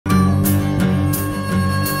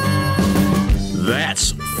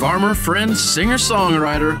farmer, friend,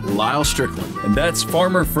 singer-songwriter, Lyal Strickland. And that's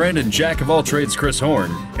farmer, friend, and jack of all trades, Chris Horn.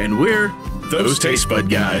 And we're those Tastebud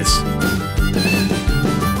guys.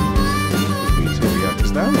 Yeah,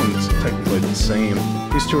 because that one's technically the same.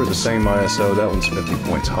 These two are the same ISO. That one's 50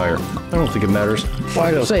 points higher. I don't think it matters.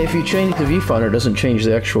 Well, I say, if you change the viewfinder, it doesn't change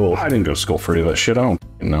the actual... I didn't go school for any of that shit. I don't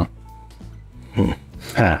know.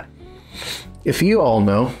 If you all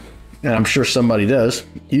know, and I'm sure somebody does,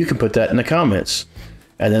 you can put that in the comments.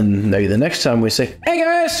 And then maybe the next time we say, hey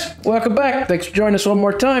guys, welcome back. Thanks for joining us one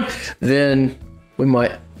more time. Then we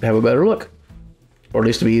might have a better look. Or at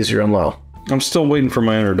least it'll be easier on Lyal. I'm still waiting for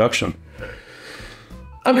my introduction.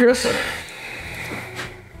 I'm Chris.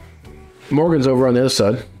 Morgan's over on the other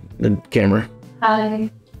side, the camera.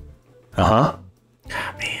 Hi. Uh-huh.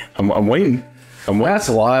 Man, I'm waiting. That's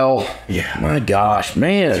Lyal. Yeah. My gosh,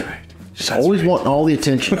 man. Just always wanting all the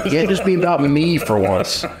attention. You can't just be about me for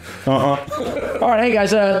once. All right, hey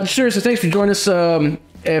guys, seriously, thanks for joining us.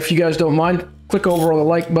 If you guys don't mind, click over on the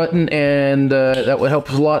like button, and that would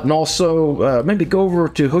help us a lot. And also, maybe go over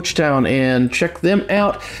to Hochtown and check them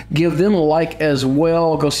out. Give them a like as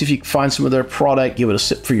well. Go see if you can find some of their product. Give it a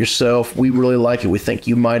sip for yourself. We really like it. We think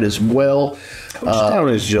you might as well.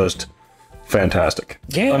 Hochtown is just fantastic.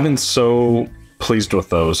 Yeah. I've been so pleased with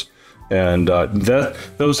those. And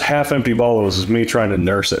those half-empty bottles is me trying to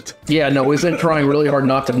nurse it. Yeah, no, we've been trying really hard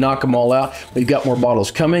not to knock them all out. We've got more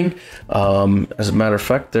bottles coming. As a matter of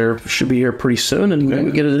fact, they should be here pretty soon, and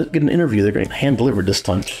we get an interview. They're going to hand-delivered this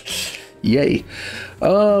time. Yay.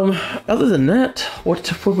 Other than that,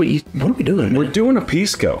 what are we doing? We're doing a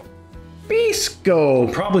Pisco.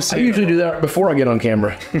 Pisco. Probably I usually do that before I get on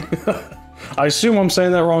camera. I assume I'm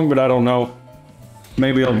saying that wrong, but I don't know.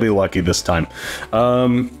 Maybe I'll be lucky this time.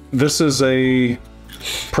 This is a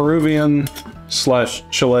Peruvian /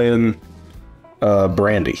 Chilean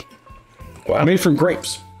brandy. Wow. Made from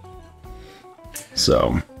grapes.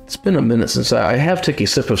 So It's been a minute since I have took a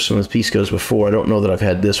sip of some of the Piscos before. I don't know that I've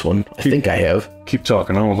had this one. I think I have. keep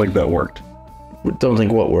talking. I don't think that worked. Don't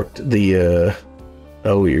think what worked. The,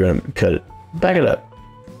 oh, you're going to cut it. Back it up.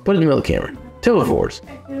 Put it in the middle of the camera. Tilt it forwards.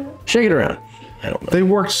 Shake it around. I don't know. They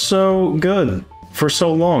worked so good for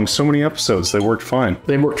so long. So many episodes. They worked fine.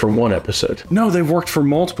 They worked for one episode. No, they've worked for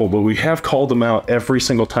multiple, but we have called them out every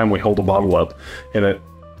single time we hold a bottle up. And it...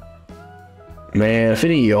 Man, if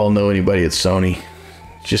any of y'all know anybody at Sony,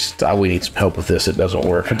 just, we need some help with this. It doesn't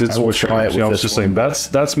work. I did switch try it with I was this just one.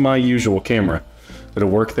 saying, that's my usual camera. Did it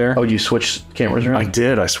work there? Oh, you switched cameras around? I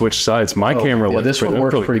did. I switched sides. My camera Yeah, looked this one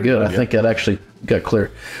works pretty good. I think that actually got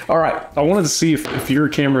clear. All right. I wanted to see if your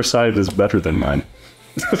camera side is better than mine.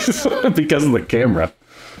 Because of the camera.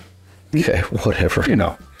 Okay, whatever. You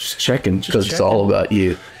know, just checking. Because it's all about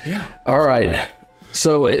you. Yeah. All right.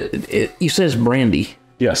 So you said it's brandy,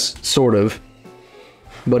 Yes. sort of,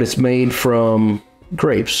 but it's made from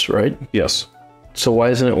grapes, right? Yes. So why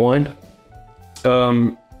isn't it wine?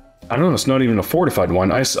 I don't know. It's not even a fortified wine.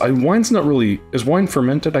 Wine's not really... Is wine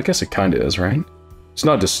fermented? I guess it kind of is, right? It's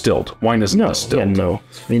not distilled. Wine isn't distilled. Yeah, no.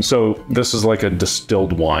 I mean, so this is like a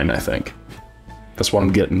distilled wine, I think. That's what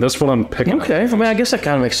I'm getting. That's what I'm picking up. Okay. I mean, I guess that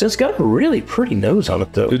kind of makes sense. It's got a really pretty nose on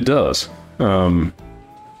it, though. It does. I'm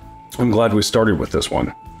glad we started with this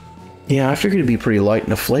one. Yeah, I figured it'd be pretty light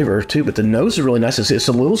in the flavor, too, but the nose is really nice. It's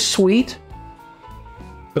a little sweet,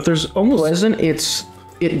 But there's almost... pleasant.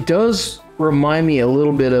 It does remind me a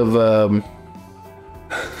little bit of,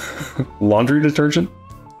 laundry detergent?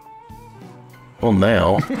 well,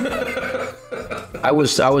 now. I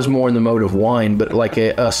was more in the mode of wine, but like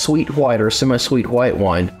a sweet white or a semi-sweet white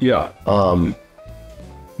wine. Yeah.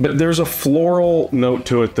 But there's a floral note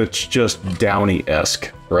to it that's just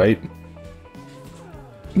Downy-esque, right?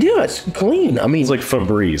 Yeah, it's clean. I mean, It's like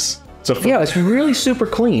Febreze. yeah, it's really super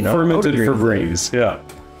clean. I would fermented agree with that. Febreze. Yeah.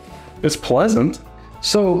 It's pleasant.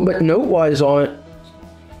 So, but note-wise on it,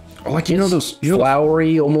 Like, you know those...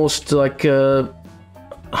 flowery, almost like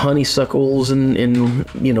honeysuckles and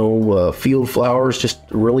field flowers, just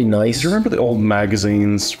really nice. Do you remember the old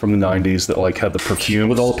magazines from the 90s that like had the perfume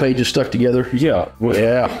With all the pages stuck together? Yeah.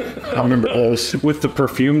 Yeah, I remember those. With the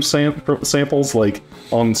perfume samples like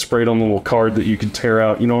sprayed on the little card that you could tear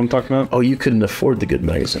out. You know what I'm talking about? Oh, you couldn't afford the good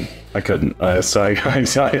magazine. I couldn't. I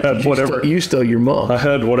had whatever. You stole your mom. I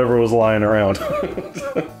had whatever was lying around.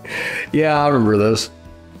 Yeah, I remember those.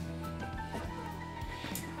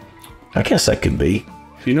 I guess that could be.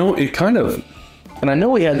 You know, it kind of... And I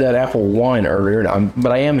know we had that apple wine earlier,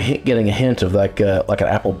 but I am getting a hint of like an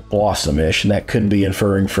apple blossom-ish, and that could be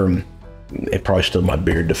inferring from... It probably still my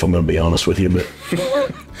beard, if I'm going to be honest with you, but...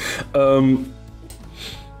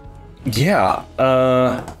 Yeah.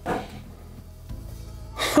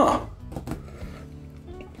 Huh.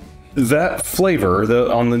 that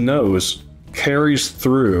flavor on the nose carries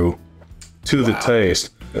through to the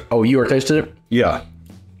taste. Oh, you already tasted it? Yeah.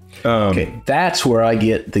 Okay, that's where I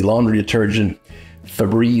get the laundry detergent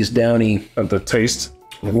Febreze Downy. The taste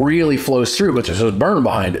really flows through, but there's a burn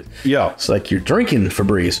behind it. Yeah. It's like you're drinking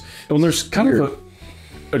Febreze. Well, there's kind of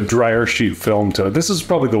a drier sheet film to it. This is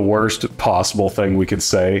probably the worst possible thing we could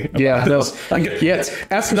say. Yeah, no. Yeah,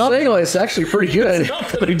 after saying all, it's actually pretty good.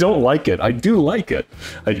 I don't like it. I do like it.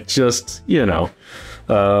 I just,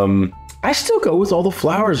 I still go with all the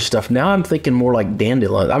flowers and stuff. Now I'm thinking more like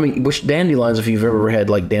dandelions. I mean, which dandelions, if you've ever had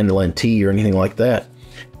like dandelion tea or anything like that,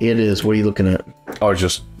 it is. What are you looking at? I was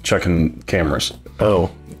just checking cameras.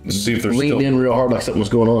 Oh. See if there's leaned in real hard like something was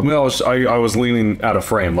going on. Well, I was leaning out of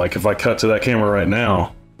frame. Like if I cut to that camera right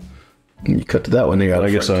now. You cut to that one there.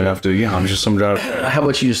 I guess I have to. Yeah, I'm just some guy. How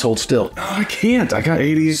about you just hold still? No, I can't. I got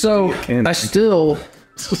 80. So I still.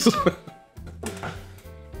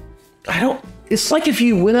 I don't. It's like if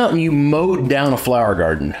you went out and you mowed down a flower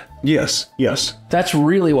garden. Yes. That's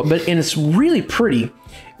really what. And it's really pretty,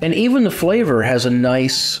 and even the flavor has a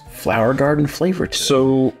nice flower garden flavor to it.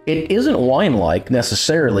 So it isn't wine-like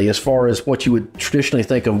necessarily, as far as what you would traditionally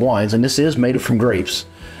think of wines, and this is made from grapes.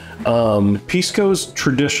 Pisco's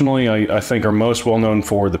traditionally, I think, are most well known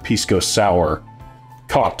for the Pisco Sour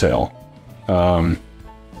cocktail. I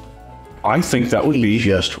think that would be.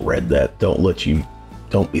 Just read that.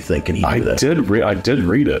 Don't be thinking he knew that. I did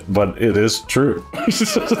read it, but it is true.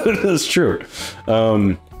 It is true.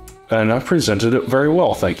 And I presented it very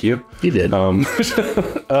well, thank you. You did.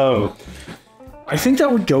 I think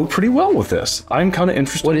that would go pretty well with this. I'm kind of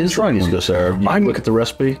interested. What is trying Pisco Sour? Did you look at the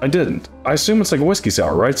recipe? I didn't. I assume it's like a whiskey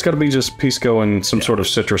sour, right? It's got to be just Pisco and some sort of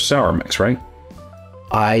citrus sour mix, right?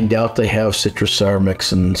 I doubt they have citrus sour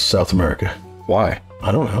mix in South America. Why?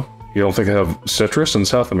 I don't know. You don't think they have citrus in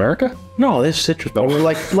South America? No, there's citrus. But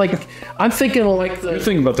like I'm thinking of like the. You're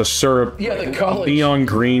thinking about the syrup. Yeah, the college. Neon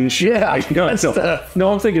green shit. Yeah,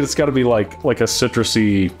 no, I'm thinking it's got to be like a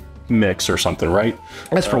citrusy mix or something, right?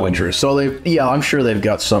 That's probably true. So I'm sure they've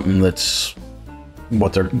got something that's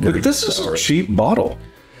what they're. This is a cheap bottle.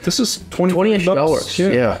 This is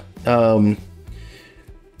 $20. Yeah.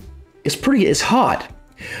 It's pretty. It's hot.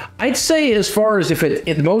 I'd say as far as if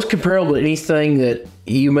it's most comparable to anything that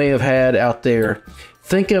you may have had out there,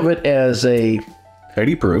 think of it as a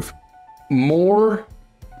 80 proof, more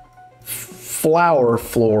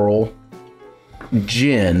floral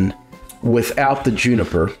gin without the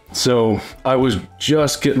juniper. So I was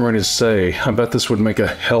just getting ready to say, I bet this would make a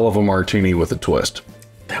hell of a martini with a twist.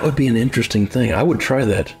 That would be an interesting thing. I would try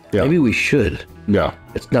that. Yeah. Maybe we should. Yeah.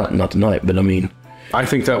 It's not tonight, but I mean, I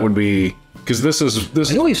think that would be. Because this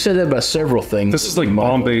I know we've said that about several things. This is like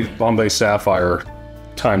Bombay Sapphire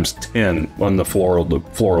times 10 on the floral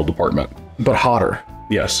department. But hotter.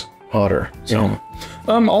 Yes. Hotter. So,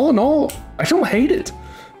 all in all, I don't hate it.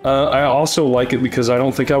 I also like it because I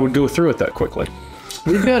don't think I would go through it that quickly.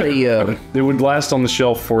 We've got a. It would last on the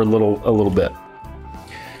shelf for a little bit.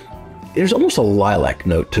 There's almost a lilac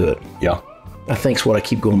note to it. Yeah. I think it's what I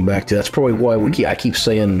keep going back to. That's probably why I keep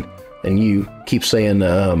saying, and you keep saying,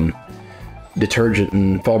 detergent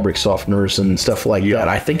and fabric softeners and stuff like that.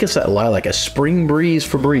 I think it's that lilac, a spring breeze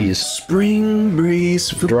Febreze. Spring breeze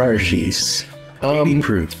for dryer sheets. 80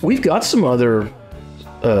 proof. We've got some other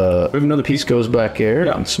we have another Pisco's back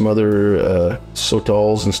there and some other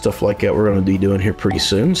Sotals and stuff like that we're going to be doing here pretty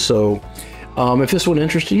soon. So if this one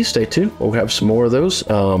interests you, stay tuned. We'll have some more of those.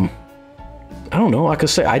 I don't know. Like I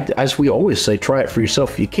say, as we always say, try it for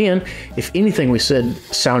yourself if you can. If anything we said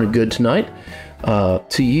sounded good tonight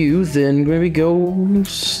to you, then maybe go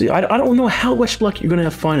see. I don't know how much luck you're going to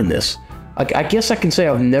have finding this. I guess I can say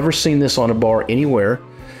I've never seen this on a bar anywhere.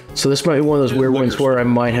 So this might be one of those weird ones where I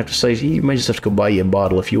might have to say, you might just have to go buy you a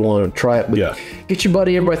bottle if you want to try it. But get your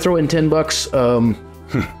buddy, everybody throw in $10.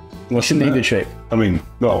 Shouldn't be in good shape. I mean,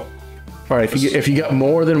 no. All right, if you got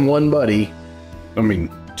more than one buddy. I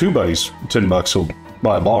mean, two buddies, $10 will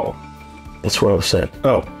buy a bottle. That's what I was saying.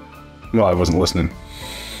 Oh, no, I wasn't listening.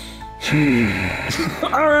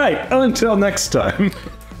 All right, until next time.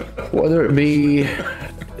 Whether it be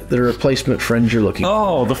the replacement friends you're looking for.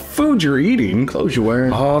 Oh, the food you're eating. Clothes you're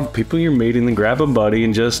wearing. Oh, the people you're meeting, then grab a buddy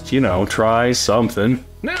and just, try something.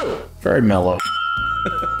 No. Very mellow.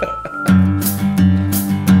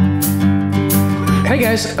 Hey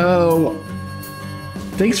guys,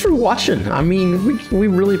 thanks for watching. I mean, we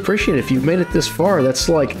really appreciate it. If you've made it this far, that's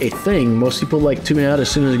like a thing. Most people like tune out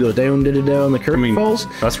as soon as it goes down, the curtain falls.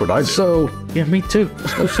 That's what I do. So, yeah, me too.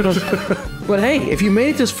 But hey, if you made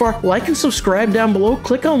it this far, like and subscribe down below.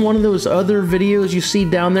 Click on one of those other videos you see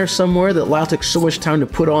down there somewhere that Lyal took so much time to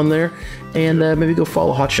put on there. And maybe go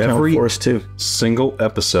follow Hot Channel for us too. Single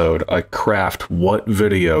episode, I craft what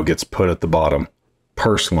video gets put at the bottom.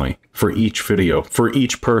 Personally, for each video, for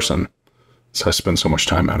each person. So I spend so much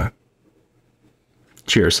time at it.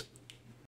 Cheers.